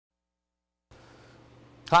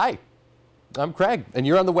Hi, I'm Craig, and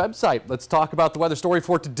you're on the website. Let's talk about the weather story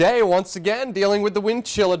for today. Once again, dealing with the wind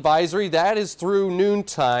chill advisory. That is through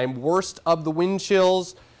noontime. Worst of the wind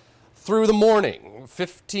chills through the morning.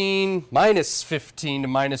 minus 15 to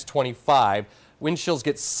minus 25. Wind chills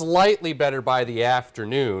get slightly better by the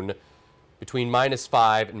afternoon, between minus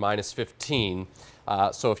 5 and minus 15.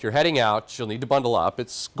 So if you're heading out, you'll need to bundle up.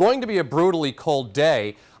 It's going to be a brutally cold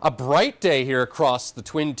day. A bright day here across the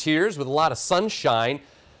Twin Tiers with a lot of sunshine.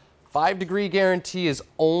 5-degree guarantee is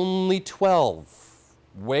only 12,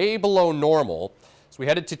 way below normal. So we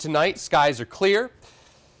headed to tonight, skies are clear.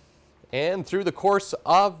 And through the course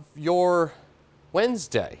of your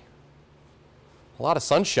Wednesday, a lot of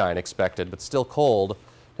sunshine expected, but still cold.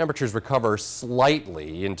 Temperatures recover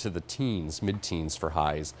slightly into the teens, mid-teens for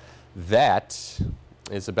highs. That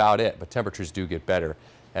is about it, but temperatures do get better,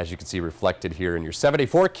 as you can see reflected here in your 7-day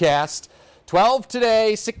forecast. 12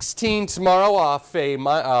 today, 16 tomorrow, off a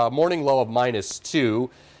morning low of minus 2.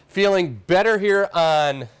 Feeling better here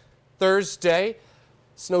on Thursday.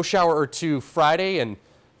 Snow shower or two Friday, and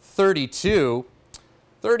 32.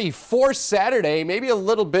 34 Saturday, maybe a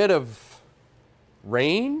little bit of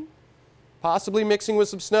rain, possibly mixing with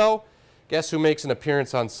some snow. Guess who makes an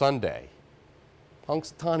appearance on Sunday?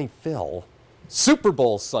 Punxsutawney Phil. Super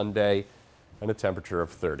Bowl Sunday, and a temperature of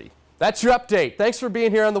 30. That's your update. Thanks for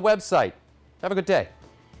being here on the website. Have a good day.